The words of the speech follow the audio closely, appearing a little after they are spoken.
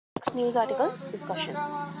next news article discussion.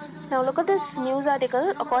 Now look at this news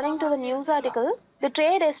article. According to the news article, the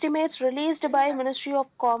trade estimates released by Ministry of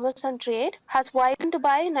Commerce and Trade has widened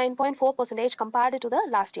by 9.4% compared to the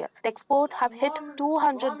last year. The export have hit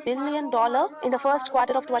 $200 billion in the first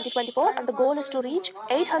quarter of 2024 and the goal is to reach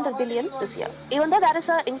 800 billion this year. Even though there is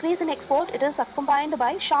an increase in export, it is accompanied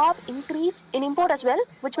by sharp increase in import as well,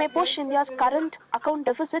 which may push India's current account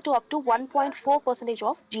deficit to up to 1.4%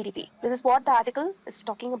 of GDP. This is what the article is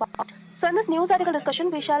talking about. So in this news article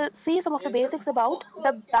discussion, we shall see some of the basics about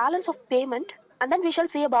the balance of payment and then we shall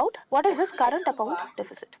see about what is this current account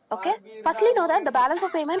deficit. Okay. Firstly, know that the balance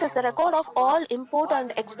of payment is the record of all import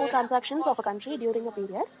and export transactions of a country during a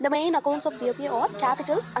period. The main accounts of BOP are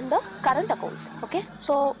capital and the current accounts. Okay.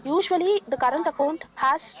 So usually the current account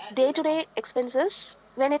has day-to-day expenses.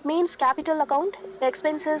 When it means capital account, the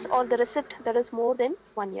expenses or the receipt that is more than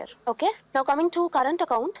 1 year. Okay. Now coming to current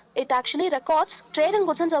account, it actually records trade in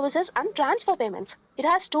goods and services and transfer payments. It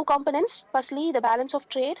has two components. Firstly, the balance of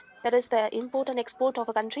trade, that is the import and export of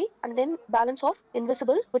a country, and then balance of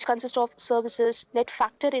invisible, which consists of services, net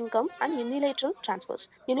factor income, and unilateral transfers.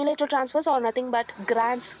 Unilateral transfers are nothing but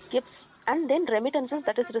grants, gifts, and then remittances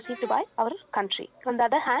that is received by our country. On the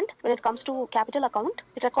other hand, when it comes to capital account,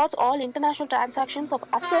 it records all international transactions of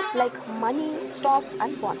assets like money, stocks,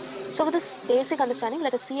 and bonds. So with this basic understanding,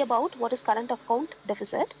 let us see about what is current account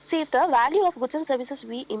deficit. See, if the value of goods and services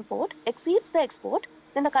we import exceeds the export,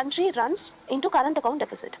 then the country runs into current account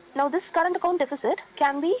deficit. Now, this current account deficit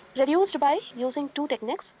can be reduced by using two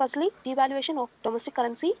techniques. Firstly, devaluation of domestic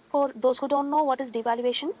currency. For those who don't know what is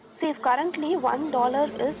devaluation, see, if currently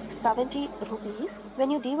 $1 is 70 rupees,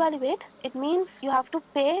 when you devaluate, it means you have to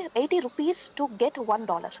pay 80 rupees to get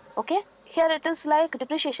 $1. Okay. Here it is like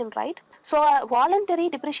depreciation, right? So voluntary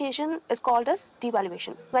depreciation is called as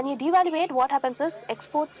devaluation. When you devaluate, what happens is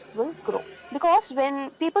exports will grow. Because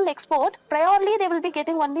when people export, priorly they will be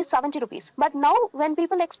getting only 70 rupees. But now when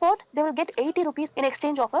people export, they will get 80 rupees in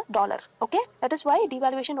exchange of a dollar. Okay? That is why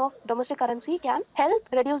devaluation of domestic currency can help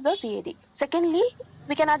reduce the CAD. Secondly,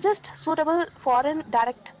 we can adjust suitable foreign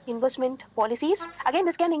direct investment policies. Again,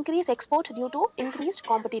 this can increase export due to increased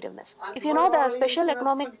competitiveness. If you know the special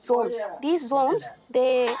economic zones, these zones,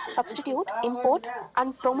 they substitute import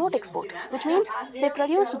and promote export, which means they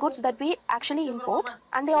produce goods that we actually import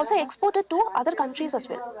and they also export it to other countries as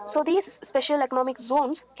well. So these special economic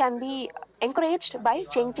zones can be encouraged by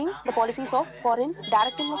changing the policies of foreign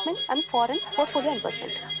direct investment and foreign portfolio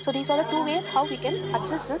investment. So these are the two ways how we can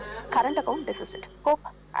adjust this current account deficit.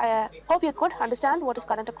 Hope you could understand what is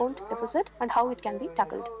current account deficit and how it can be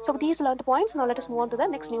tackled. So with these learned points, now let us move on to the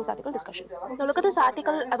next news article discussion. Now look at this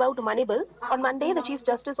article about money bill. On Monday, the Chief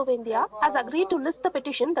Justice of India has agreed to list the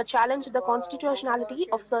petition that challenged the constitutionality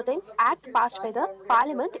of certain act passed by the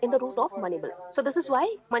Parliament in the route of money bill. So this is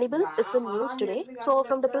why money bill is in news today. So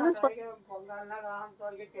from the prelim's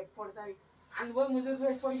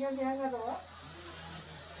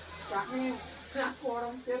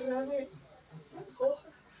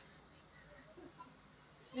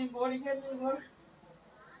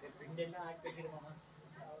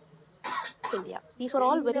India. These are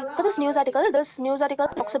all very. Look at this news article. This news article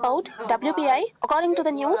talks about WPI. According to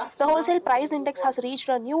the news, the wholesale price index has reached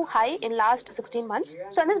a new high in last 16 months.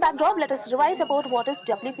 So in this backdrop, let us revise about what is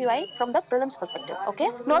WPI from the prelims perspective. Okay.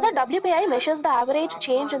 Know that WPI measures the average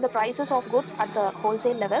change in the prices of goods at the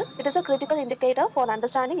wholesale level. It is a critical indicator for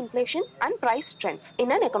understanding inflation and price trends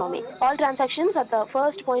in an economy. All transactions at the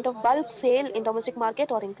first point of bulk sale in domestic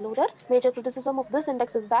market are included. Major criticism of this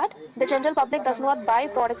index is that the general public does not buy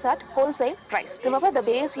products at wholesale price. Remember, the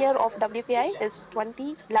base year of WPI is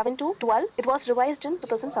 2011 to 12. It was revised in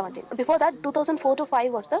 2017. Before that, 2004 to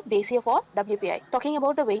 5 was the base year for WPI. Talking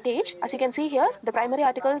about the weightage, as you can see here, the primary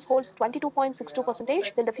articles holds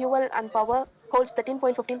 22.62%, then the fuel and power holds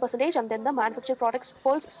 13.15%, and then the manufactured products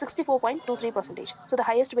holds 64.23%. So the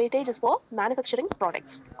highest weightage is for manufacturing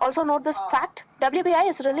products. Also note this fact, WPI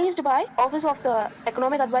is released by Office of the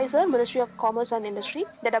Economic Advisor, Ministry of Commerce and Industry.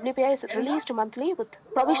 The WPI is released monthly with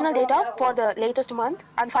provisional data for the latest month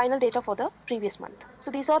and final data for the previous month. So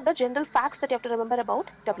these are the general facts that you have to remember about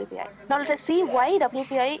WPI. Now let us see why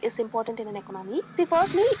WPI is important in an economy. See,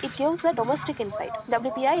 firstly, it gives a domestic insight.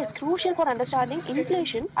 WPI is crucial for understanding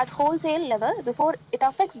inflation at wholesale level before it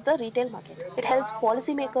affects the retail market. It helps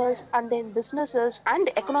policymakers and then businesses and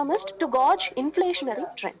economists to gauge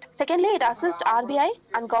inflationary trend. Secondly, it assists RBI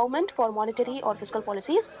and government for monetary or fiscal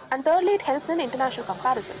policies. And thirdly, it helps in international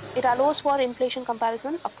comparison. It allows for inflation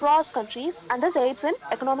comparison across countries countries, and this aids in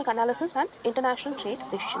economic analysis and international trade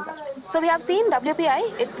decisions as well. So we have seen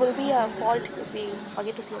WPI. It will be a fault if we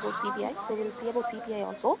forget to see about CPI. So we'll see about CPI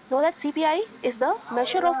also. Know that CPI is the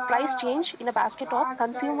measure of price change in a basket of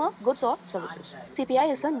consumer goods or services.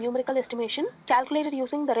 CPI is a numerical estimation calculated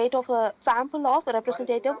using the rate of a sample of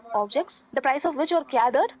representative objects, the price of which are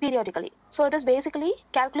gathered periodically. So it is basically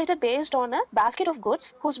calculated based on a basket of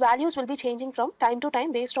goods whose values will be changing from time to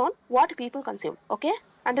time based on what people consume. Okay?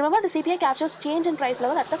 And remember, the CPI captures change in price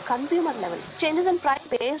level at the consumer level. Changes in price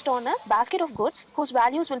based on a basket of goods whose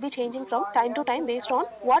values will be changing from time to time based on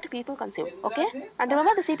what people consume. Okay? And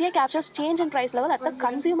remember, the CPI captures change in price level at the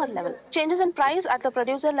consumer level. Changes in price at the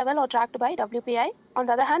producer level are tracked by WPI. On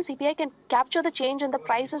the other hand, CPI can capture the change in the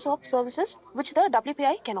prices of services which the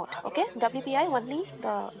WPI cannot. Okay? WPI only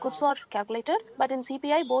the goods are calculated, but in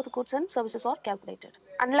CPI both goods and services are calculated.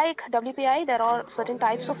 Unlike WPI, there are certain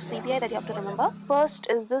types of CPI that you have to remember. First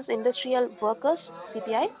is this industrial workers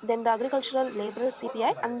CPI, then the agricultural laborers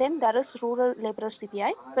CPI, and then there is rural laborers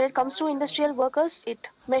CPI. When it comes to industrial workers, it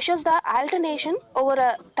measures the alternation over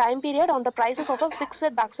a time period on the prices of a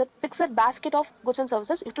fixed basket of goods and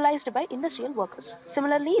services utilized by industrial workers.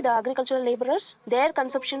 Similarly, the agricultural laborers, their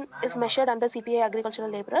consumption is measured under CPI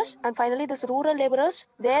agricultural laborers, and finally this rural laborers,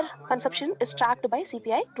 their consumption is tracked by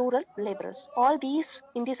CPI rural laborers. All these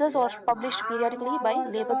indices are published periodically by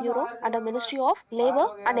Labour Bureau under Ministry of Labour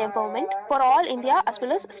and Empowerment for all India as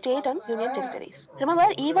well as state and union territories. Remember,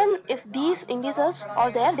 even if these indices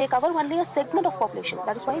are there, they cover only a segment of population.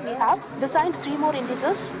 That is why we have designed 3 more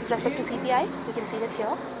indices with respect to CPI. You can see that here.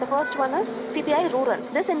 The first one is CPI rural.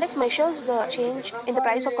 This index measures the change in the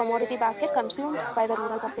price of commodity basket consumed by the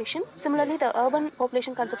rural population. Similarly, the urban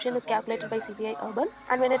population consumption is calculated by CPI urban.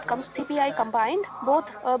 And when it comes to CPI combined, both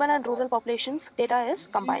urban and rural populations data is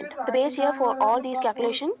combined. The base year for all these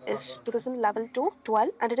calculation is 2011 to 12,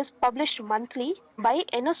 and it is published monthly by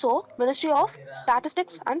NSO, Ministry of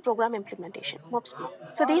Statistics and Program Implementation, MOPSP.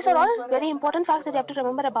 So these are all very important facts that you have to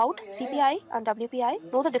remember about CPI and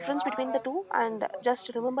WPI. Know the difference between the two, and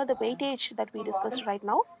just remember the weightage that we discussed right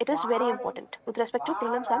now. It is very important with respect to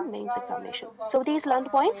prelims and mains examination. So with these learned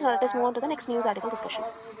points, now let us move on to the next news article discussion.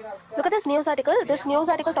 Look at this news article. This news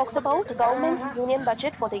article talks about the government's union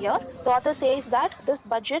budget for the year. The author says that this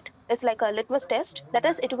budget is like a litmus test. That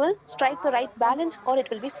is, it will strike the right balance or it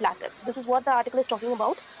will be flattened. This is what the article is talking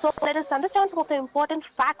about. So let us understand some of the important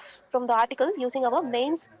facts from the article using our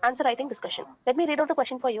mains answer writing discussion. Let me read out the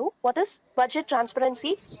question for you. What is budget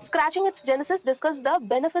transparency? Scratching its genesis, discuss the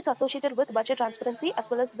benefits associated with budget transparency as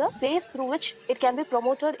well as the ways through which it can be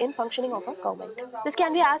promoted in functioning of a government. This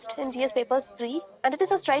can be asked in GS paper 3, and it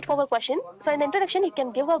is a straightforward question. So in the introduction, you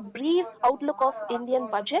can give a brief outlook of Indian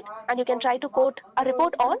budget and you can try to quote a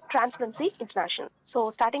report on Transparency International. So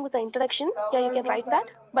starting with the introduction, here you can write that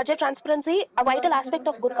budget transparency, a vital aspect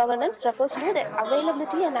of good governance, refers to the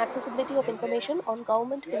availability and accessibility of information on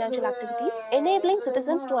government financial activities, enabling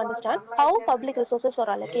citizens to understand how public resources are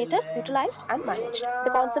allocated, utilized and managed.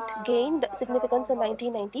 The concept gained significance in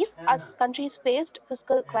 1990s as countries faced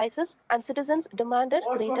fiscal crisis and citizens demanded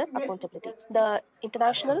greater accountability. The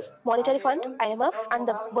International Monetary Fund, IMF, and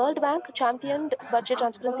the World Bank championed budget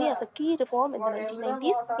transparency as a key reform in the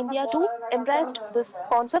 1990s. India too embraced this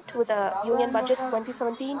concept with the Union Budget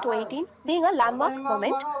 2017 to 18 being a landmark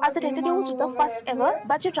moment as it introduced the first ever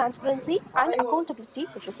budget transparency and accountability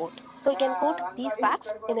report. So you can quote these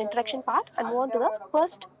facts in the introduction part and move on to the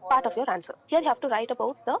first part of your answer. Here you have to write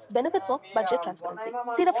about the benefits of budget transparency.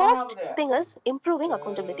 See, the first thing is improving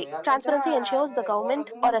accountability. Transparency ensures the government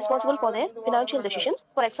are responsible for their financial decisions.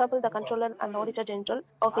 For example, the Controller and Auditor General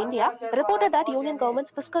of India reported that Union government's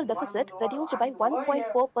fiscal deficit reduced by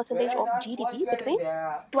 1.4% of GDP between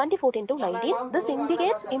 2014 to 19. This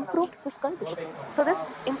indicates improved fiscal discipline. So this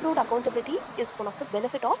improved accountability is one of the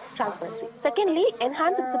benefit of transparency. Secondly,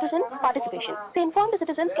 enhanced citizen participation. So informed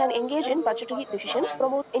citizens can engage in budgetary decisions,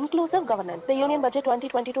 promote inclusive governance. The Union Budget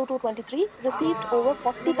 2022 to 23 received over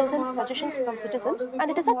 40,000 suggestions from citizens, and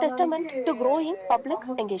it is a testament to growing public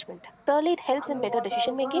engagement. Thirdly, it helps in better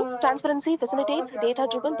decision making. Transparency facilitates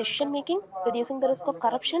data-driven decision making, reducing the risk of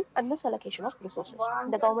corruption and misallocation of resources.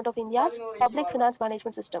 The Government of India's public finance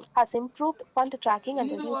management system has improved fund tracking and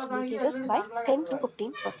reduced leakages by 10 to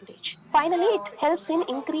 15%. Finally, it helps in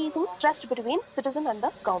increasing trust between citizen and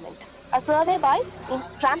the government. A survey by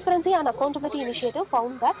Transparency and Accountability Initiative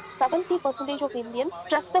found that 70% of Indians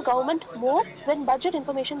trust the government more when budget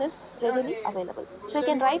information is readily available. So you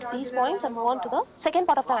can write these points and move on to the second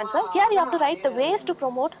part of the answer. Here you have to write the ways to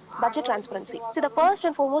promote budget transparency. See, the first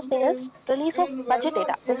and foremost thing is release of budget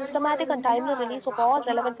data. The systematic and timely release of all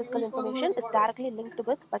relevant fiscal information is directly linked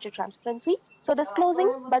with budget transparency. So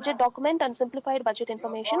disclosing budget document and simplified budget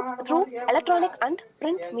information through electronic and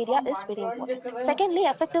print media is very important. Secondly,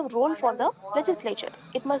 effective role for the legislature.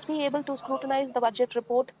 It must be able to scrutinize the budget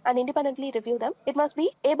report and independently review them. It must be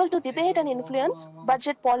able to debate and influence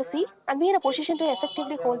budget policy and be in a position to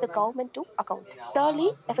effectively hold the government to account.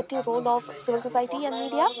 Thirdly, effective role of civil society and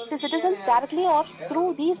media. So citizens directly or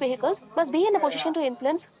through these vehicles must be in a position to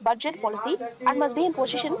influence budget policy and must be in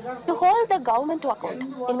position to hold the government to account.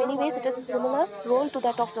 In many ways, it is a similar role to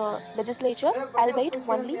that of the legislature, albeit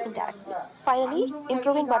only indirectly. Finally,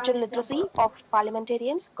 improving budget literacy of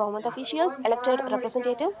parliamentarians, government officials, elected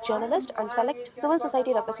representatives, journalists, and select civil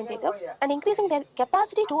society representatives, and increasing their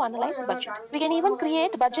capacity to analyze budget. We can even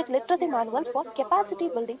create budget literacy manuals for capacity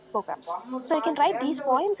building programs. So you can write these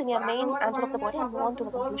points in your main answer of the body and move on to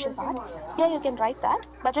the conclusion part. Here you can write that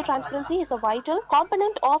budget transparency is a vital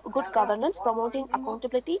component of good governance, promoting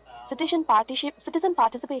accountability, citizen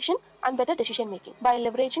participation, and better decision making. By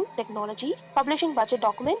leveraging technology, publishing budget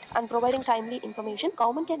document, and providing timely information,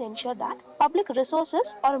 government can ensure that public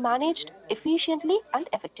resources are managed efficiently and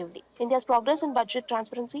effectively. India's progress in budget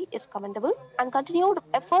transparency is commendable, and continued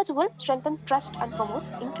efforts will strengthen trust and promote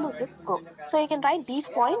inclusive growth. So you can write these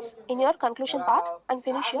points in your conclusion part and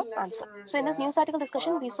finish your answer. So in this news article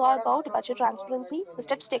discussion, we saw about budget transparency, the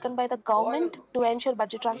steps taken by the government to ensure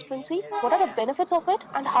budget transparency, what are the benefits of it,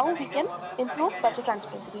 and how we can improve budget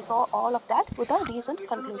transparency. We saw all of that with a decent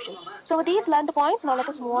conclusion. So with these learned points, now let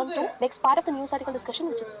us move on to next part of the news article discussion,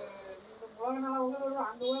 which is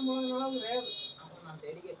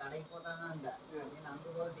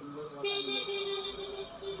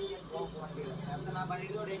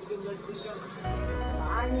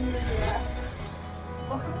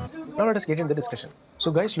Now let us get into the discussion.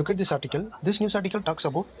 So guys, look at this article. This news article talks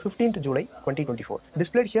about 15th July 2024.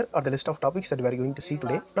 Displayed here are the list of topics that we are going to see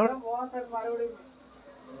today. Now,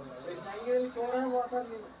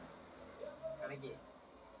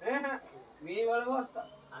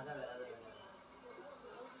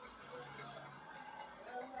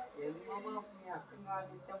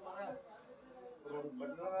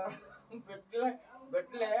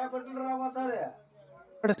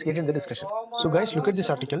 let us get into the discussion. So guys, look at this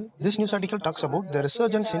article. This news article talks about the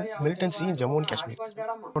resurgence in militancy in Jammu and Kashmir.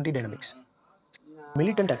 20 dynamics.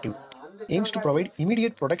 Militant activity aims to provide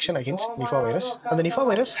immediate protection against Nipah virus, and the Nipah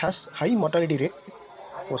virus has high mortality rate.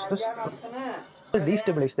 Posters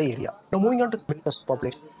destabilize the area. Now moving on to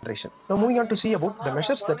population generation. Now moving on to see about the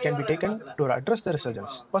measures that can be taken to address the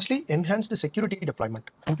resurgence. Firstly, enhance the security deployment,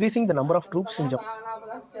 increasing the number of troops in Jammu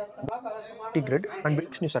grid and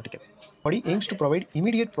British news article. Body aims to provide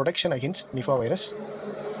immediate protection against Nipah virus.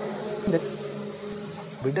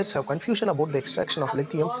 Bidders have confusion about the extraction of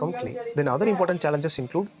lithium from clay. Then other important challenges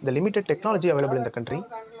include the limited technology available in the country.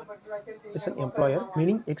 Is an employer,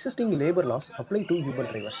 meaning existing labor laws apply to Uber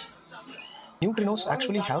drivers. Neutrinos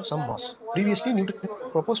actually have some mass. Previously,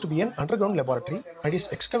 Neutrinos proposed to be an underground laboratory and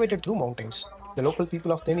is excavated through mountains. The local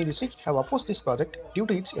people of Theni district have opposed this project due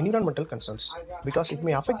to its environmental concerns, because it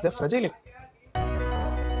may affect the fragile.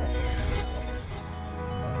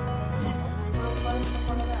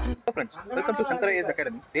 Hello friends, welcome to Shankara AS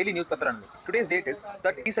Academy Daily Newspaper Analysis. Today's date is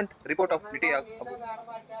the recent report of NITI about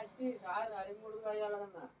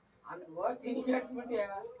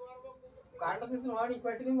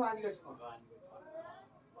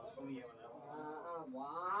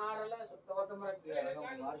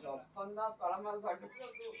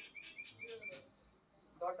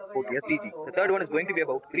SDG. The third one is going to be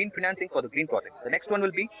about green financing for the green projects. The next one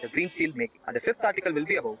will be the green steel making. And the fifth article will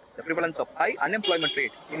be about the prevalence of high unemployment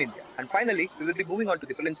rate in India. And finally, we will be moving on to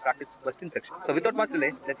the prelims practice question section. So without much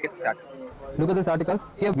delay, let's get started. Look at this article.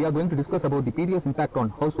 Here we are going to discuss about the PDS impact on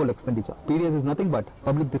household expenditure. PDS is nothing but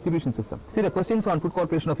public distribution system. See, the questions on Food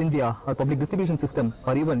Corporation of India or public distribution system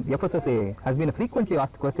or even FSSAI has been a frequently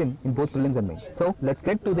asked question in both prelims and mains. So let's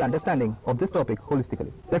get to the understanding of this topic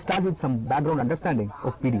holistically. Let's start with some background understanding of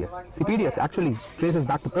of PDS. See, PDS actually traces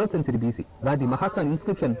back to 3rd century BC, where the Mahastan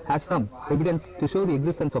inscription has some evidence to show the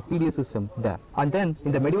existence of PDS system there. And then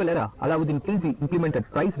in the medieval era, Alauddin Khilji implemented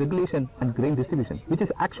price regulation and grain distribution, which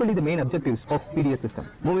is actually the main objectives of PDS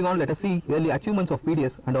systems. Moving on, let us see early achievements of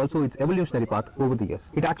PDS and also its evolutionary path over the years.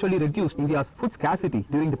 It actually reduced India's food scarcity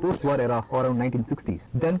during the post-war era around 1960s.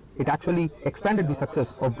 Then it actually expanded the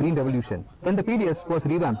success of Green Revolution. Then the PDS was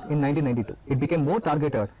revamped in 1992. It became more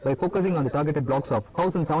targeted by focusing on the targeted blocks of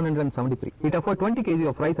 1,773. It offered 20 kg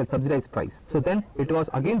of rice at subsidized price. So then it was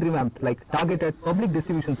again revamped like Targeted Public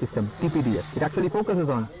Distribution System (TPDS). It actually focuses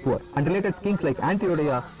on poor, and related schemes like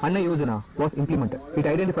Antyodaya Anna Yojana was implemented. It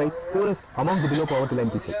identifies poorest among the below poverty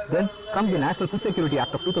line people. Then comes the National Food Security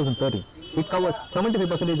Act of 2013. It covers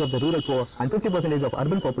 75% of the rural poor and 50% of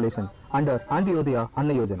urban population under Antyodaya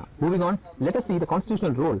Anna Yojana. Moving on, let us see the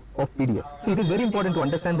constitutional role of PDS. See, it is very important to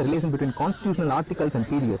understand the relation between constitutional articles and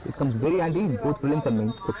PDS. It comes very handy in both prelims and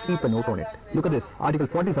mains, so keep a note on it. Look at this, Article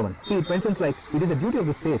 47. See, it mentions like it is a duty of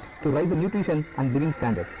the state to raise the nutrition and living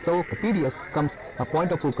standard. So the PDS comes a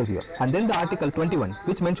point of focus here. And then the Article 21,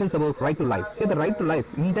 which mentions about right to life. Here the right to life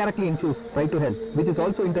indirectly ensures right to health, which is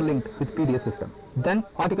also interlinked with PDS system. Then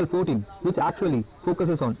Article 14, which actually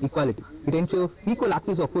focuses on equality. It ensures equal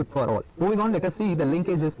access of food for all. Moving on, let us see the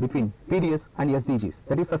linkages between PDS and SDGs,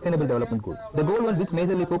 that is Sustainable Development Goals. The goal 1, which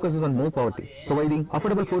majorly focuses on more poverty, providing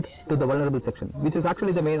affordable food to the vulnerable section, which is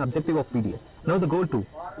actually the main objective of PDS. Now the goal 2,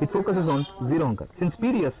 it focuses on zero hunger. Since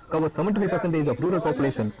PDS covers 75% of rural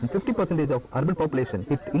population and 50% of urban population,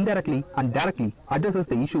 it indirectly and directly addresses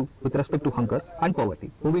the issue with respect to hunger and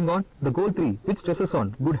poverty. Moving on, the goal 3, which stresses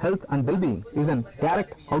on good health and well-being, is an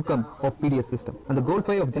direct outcome of PDS system. And the goal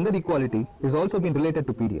 5 of gender equality is also been related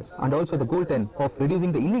to PDS. And also the goal 10 of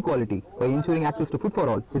reducing the inequality by ensuring access to food for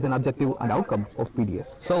all is an objective and outcome of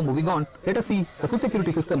PDS. So moving on, let us see the food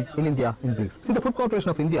security system in India in brief. See, the Food Corporation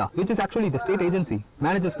of India, which is actually the state agency,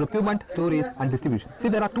 manages procurement, storage and distribution. See,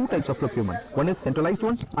 there are two types of procurement. One is centralized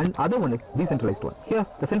one and other one is decentralized one. Here,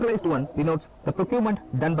 the centralized one denotes the procurement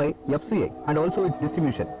done by FCI and also its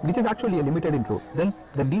distribution, which is actually a limited in role. Then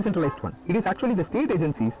the decentralized one, it is actually the state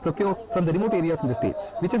agencies procure from the remote areas in the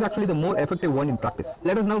states, which is actually the more effective one in practice.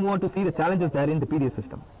 Let us now move on to see the challenges there in the PDS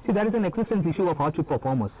system. See, there is an existence issue of hardship for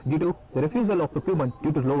farmers due to the refusal of procurement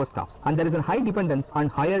due to lower staffs, and there is a high dependence on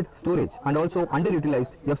hired storage and also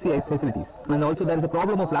underutilized FCI facilities, and also there is a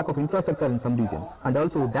problem of lack of infrastructure in some regions, and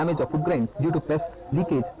also damage of food grains due to pest,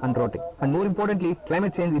 leakage and rotting. And more importantly,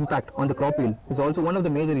 climate change impact on the crop yield is also one of the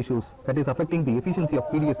major issues that is affecting the efficiency of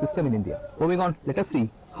PDS system in India. Moving on, let us see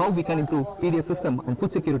how we can improve PDS system and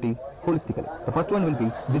food security holistically. The first one will be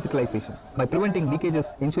digitalization. By preventing leakages,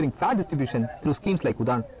 ensuring fair distribution through schemes like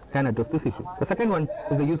Udan can address this issue. The second one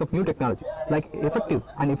is the use of new technology, like effective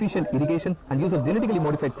and efficient irrigation and use of genetically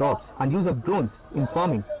modified crops and use of drones in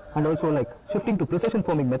farming, and also like shifting to precision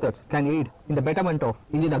farming methods can aid in the betterment of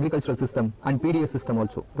Indian agricultural system and PDS system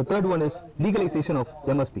also. The third one is legalization of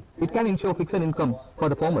MSP. It can ensure fixed income for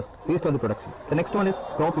the farmers based on the production. The next one is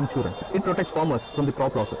crop insurance. It protects farmers from the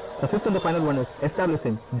crop losses. The fifth and the final one is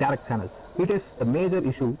establishing direct channels. It is the major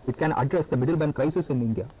issue. It can address the middleman crisis in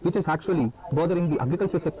India, which is actually bothering the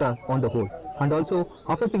agriculture sector on the whole and also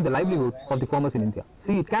affecting the livelihood of the farmers in India.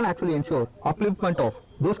 See, it can actually ensure upliftment of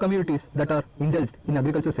those communities that are indulged in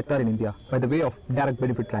agriculture sector in India by the way of direct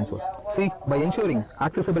benefit transfers. See, by ensuring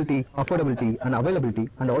accessibility, affordability and availability,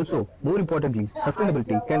 and also more importantly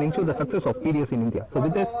sustainability, can ensure the success of PDS in India. So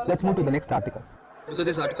with this, let's move to the next article. Look at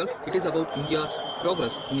this article. It is about India's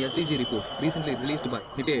progress in the SDG report recently released by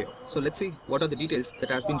NITI Aayog. So let's see what are the details that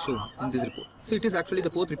has been shown in this report. So it is actually the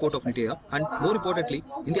fourth report of NITI Aayog, and more importantly,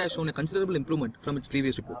 India has shown a considerable improvement from its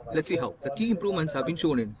previous report. Let's see how. The key improvements have been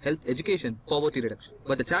shown in health, education, poverty reduction,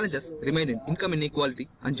 but the challenges remain in income inequality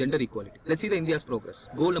and gender equality. Let's see the India's progress.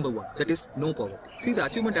 Goal number 1, that is no poverty. See, the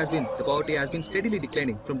achievement has been, the poverty has been steadily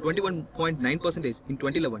declining from 21.9% in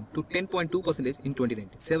 2011 to 10.2% in 2019.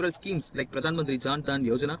 Several schemes like Pradhan Mantri Jan Dhan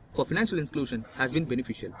Yojana for financial inclusion has been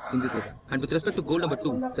beneficial in this regard. And with respect to goal number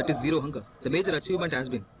 2, that is zero hunger, the major achievement has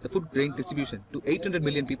been the food grain distribution to 800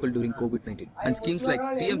 million people during COVID-19. And schemes like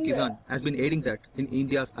PM Kisan has been aiding that in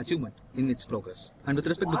India's achievement in its progress. And with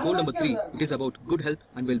respect to goal number 3, it is about good health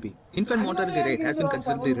and well-being. Infant mortality rate has been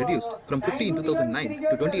considerably reduced from 50 in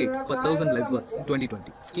 2009 to 28 per 1,000 live births in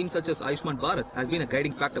 2020. Schemes such as Ayushman Bharat has been a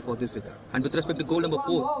guiding factor for this regard. And with respect to goal number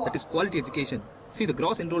 4, that is quality education, see, the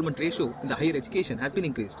gross enrollment ratio in the higher education has been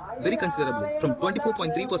increased very considerably from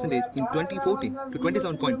 24.3% in 2014 to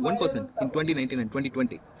 27.1% in 2019 and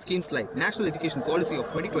 2020. Schemes like National Education Policy of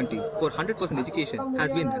 2020 for 100% education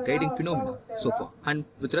has been a guiding phenomenon so far. And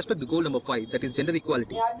with respect to goal goal number 5, that is gender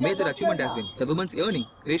equality. Major achievement has been the women's earning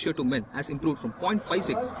ratio to men has improved from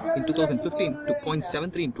 0.56 in 2015 to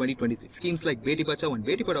 0.73 in 2023. Schemes like Beti Bachao and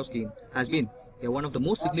Beti Padhao scheme has been one of the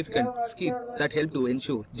most significant schemes that help to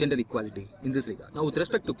ensure gender equality in this regard. Now, with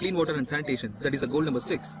respect to clean water and sanitation, that is the goal number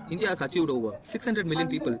 6, India has achieved over 600 million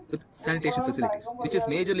people with sanitation facilities, which is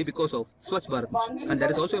majorly because of Swachh Bharat Mission. And there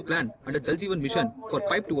is also a plan under Jal Jeevan Mission for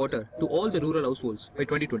piped water to all the rural households by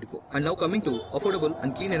 2024. And now coming to affordable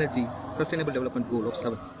and clean energy sustainable development goal of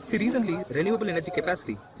 7. See, recently renewable energy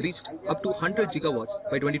capacity reached up to 100 gigawatts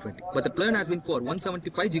by 2020, but the plan has been for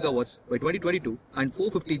 175 gigawatts by 2022 and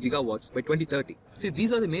 450 gigawatts by 2030. See,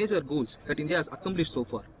 these are the major goals that India has accomplished so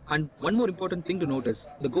far. And one more important thing to notice,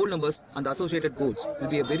 the goal numbers and the associated goals will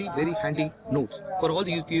be a very, very handy notes for all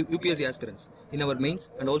the UPSC aspirants in our mains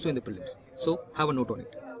and also in the prelims. So, have a note on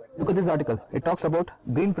it. Look at this article. It talks about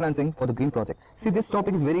green financing for the green projects. See, this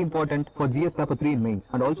topic is very important for GS Paper 3 in mains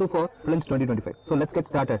and also for prelims 2025. So let's get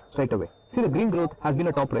started straight away. See, the green growth has been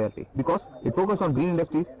a top priority because it focuses on green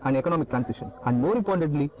industries and economic transitions, and more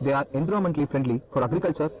importantly, they are environmentally friendly for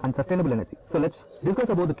agriculture and sustainable energy. So let's discuss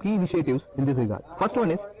about the key initiatives in this regard. First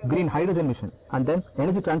one is green hydrogen mission, and then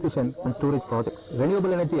energy transition and storage projects,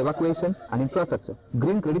 renewable energy evacuation and infrastructure,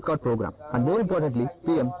 green credit card program, and more importantly,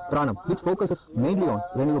 PM Pranam, which focuses mainly on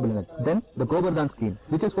renewable energy. Then the Govardhan scheme,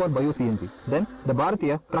 which is for bio-CNG. Then the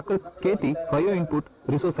Bharatiya Prakrit Kheti Bio-Input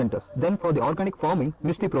Resource Centers. Then for the organic farming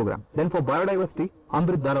Mishti program. Then for biodiversity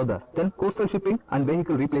Amrit Dharodhar. Then coastal shipping and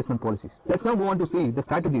vehicle replacement policies. Let's now go on to see the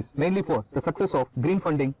strategies mainly for the success of green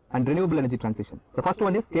funding and renewable energy transition. The first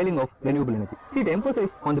one is scaling of renewable energy. See, it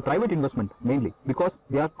emphasizes on the private investment mainly because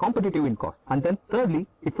they are competitive in cost. And then thirdly,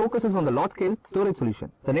 it focuses on the large scale storage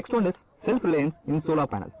solution. The next one is self-reliance in solar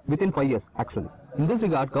panels within 5 years actually. In this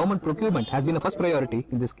regard, government procurement has been a first priority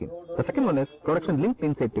in this scheme. The second one is production linked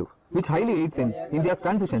incentive, which highly aids in India's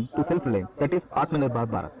transition to self-reliance, that is Atmanirbhar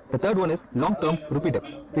Bharat. The third one is long-term rupee debt.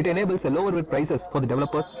 It enables a lower rate prices for the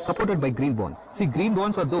developers supported by green bonds. See, green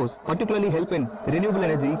bonds are those particularly help in renewable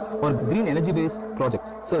energy or green energy-based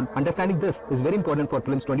projects. So, understanding this is very important for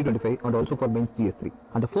prelims 2025 and also for mains GS3.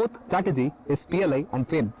 And the fourth strategy is PLI and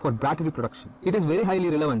FAME for battery production. It is very highly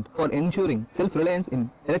relevant for ensuring self-reliance in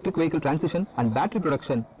electric vehicle transition and battery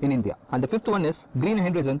production in India. And the fifth one is green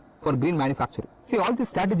hydrogen for green manufacturing. See, all these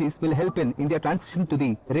strategies will help in India transition to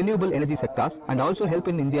the renewable energy sectors and also help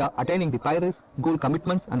in India attaining the Paris goal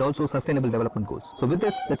commitments and also sustainable development goals. So with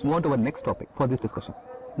this, let's move on to our next topic for this discussion.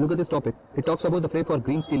 Look at this topic. It talks about the frame for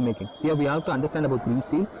green steel making. Here we have to understand about green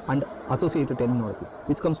steel and associated terminologies,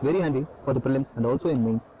 which comes very handy for the prelims and also in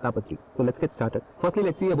mains paper 3. So let's get started. Firstly,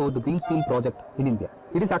 let's see about the green steel project in India.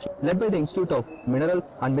 It is actually led by the Institute of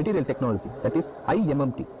Minerals and Material Technology, that is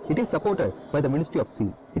IMMT. It is supported by the Ministry of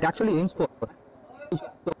Steel. It actually aims for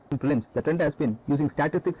prelims. The trend has been using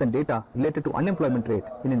statistics and data related to unemployment rate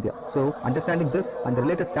in India. So understanding this and the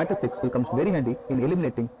related statistics will come very handy in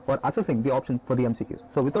eliminating or assessing the options for the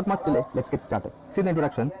MCQs. So without much delay, let's get started. See the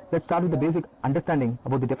introduction. Let's start with the basic understanding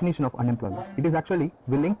about the definition of unemployment. It is actually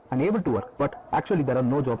willing and able to work, but actually there are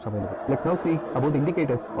no jobs available. Let's now see about the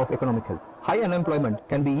indicators of economic health. High unemployment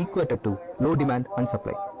can be equated to low demand and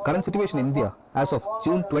supply. Current situation in India as of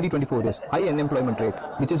June 2024 is high unemployment rate,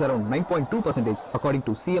 which is around 9.2% according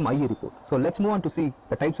to CMIE report. So let's move on to see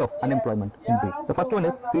the types of unemployment in brief. The first one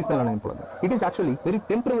is seasonal unemployment. It is actually very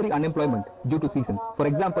temporary unemployment due to seasons. For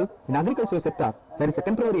example, in agricultural sector, there is a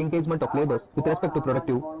temporary engagement of laborers with respect to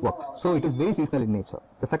productive works. So it is very seasonal in nature.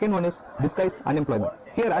 The second one is disguised unemployment.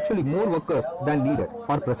 Here actually more workers than needed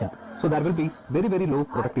are present. So there will be very, very low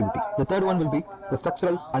productivity. The third one will be the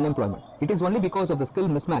structural unemployment. It is only because of the skill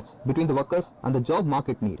mismatch between the workers and the job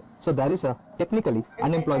market need. So there is a technically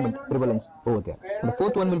unemployment prevalence over there. And the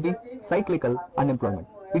fourth one will be cyclical unemployment.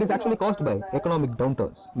 It is actually caused by economic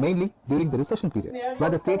downturns, mainly during the recession period, where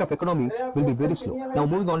the state of economy will be very slow. Now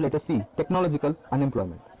moving on, let us see technological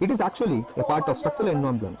unemployment. It is actually a part of structural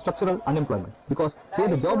unemployment, because here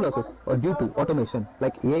the job losses are due to automation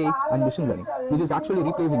like AI and machine learning, which is actually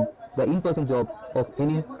replacing the in-person job of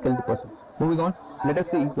any skilled persons. Moving on, let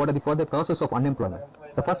us see what are the further causes of unemployment.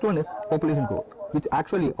 The first one is population growth, which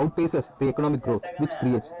actually outpaces the economic growth, which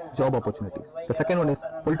creates job opportunities. The second one is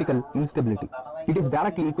political instability. It is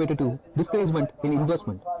directly equated to discouragement in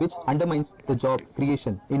investment, which undermines the job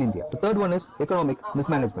creation in India. The third one is economic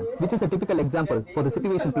mismanagement, which is a typical example for the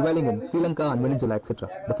situation prevailing in Sri Lanka and Venezuela, etc.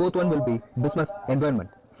 The fourth one will be business environment.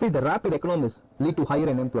 See, the rapid economies lead to higher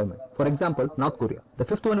unemployment. For example, North Korea. The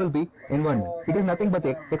fifth one will be environment. It is nothing but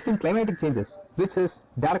the extreme climatic changes, which is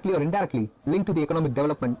directly or indirectly linked to the economic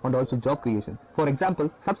development and also job creation. For example,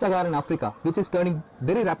 Sub-Saharan Africa, which is turning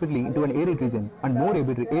very rapidly into an arid region and more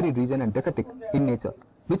arid region and desertic in nature.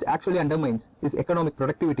 which actually undermines its economic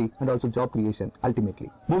productivity and also job creation ultimately.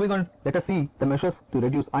 Moving on, let us see the measures to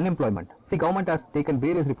reduce unemployment. See, government has taken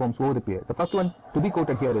various reforms over the period. The first one to be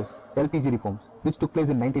quoted here is LPG reforms, which took place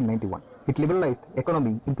in 1991. It liberalized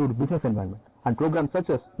economy, improved business environment, and programs such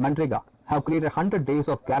as Manrega have created 100 days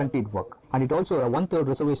of guaranteed work, and it also a 1/3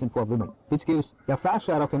 reservation for women, which gives a fair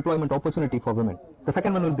share of employment opportunity for women. The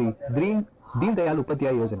second one will be Deen Dayal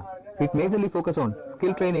Upadhyaya Yojana. It majorly focuses on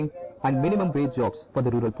skill training and minimum wage jobs for the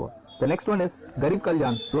rural poor. The next one is Garib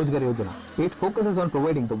Kalyan Rozgar Yojana. It focuses on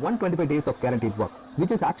providing the 125 days of guaranteed work,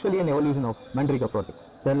 which is actually an evolution of Manrega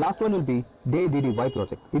projects. The last one will be Day DDY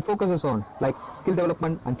project. It focuses on like skill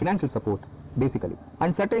development and financial support basically.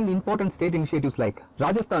 And certain important state initiatives like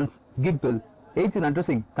Rajasthan's gig bill aids in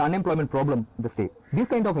addressing the unemployment problem in the state. These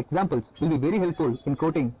kind of examples will be very helpful in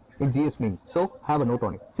quoting in GS means. So have a note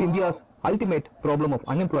on it. See, India's ultimate problem of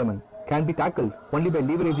unemployment can be tackled only by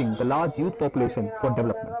leveraging the large youth population for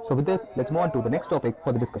development. So with this, let's move on to the next topic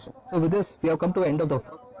for the discussion. So with this, we have come to the end of the